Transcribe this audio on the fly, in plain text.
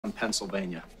in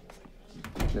Pennsylvania.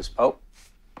 Miss Pope?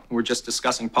 We're just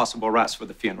discussing possible routes for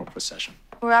the funeral procession.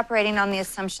 We're operating on the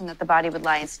assumption that the body would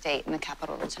lie in state in the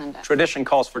Capitol Rotunda. Tradition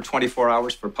calls for 24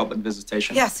 hours for public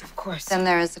visitation. Yes, of course. Then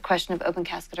there is the question of open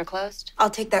casket or closed. I'll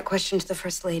take that question to the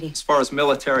First Lady. As far as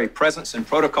military presence and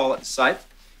protocol at the site,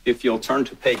 if you'll turn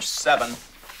to page 7,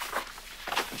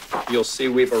 you'll see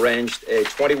we've arranged a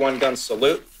 21-gun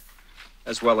salute,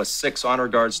 as well as 6 honor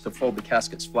guards to fold the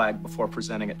casket's flag before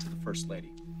presenting it to the First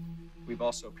Lady. We've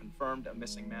also confirmed a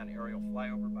missing man aerial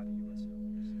flyover by the U.S. Air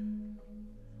Force.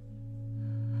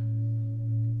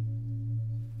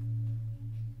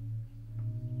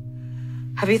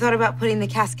 Have you thought about putting the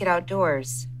casket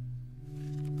outdoors?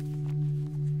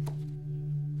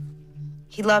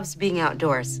 He loves being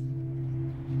outdoors.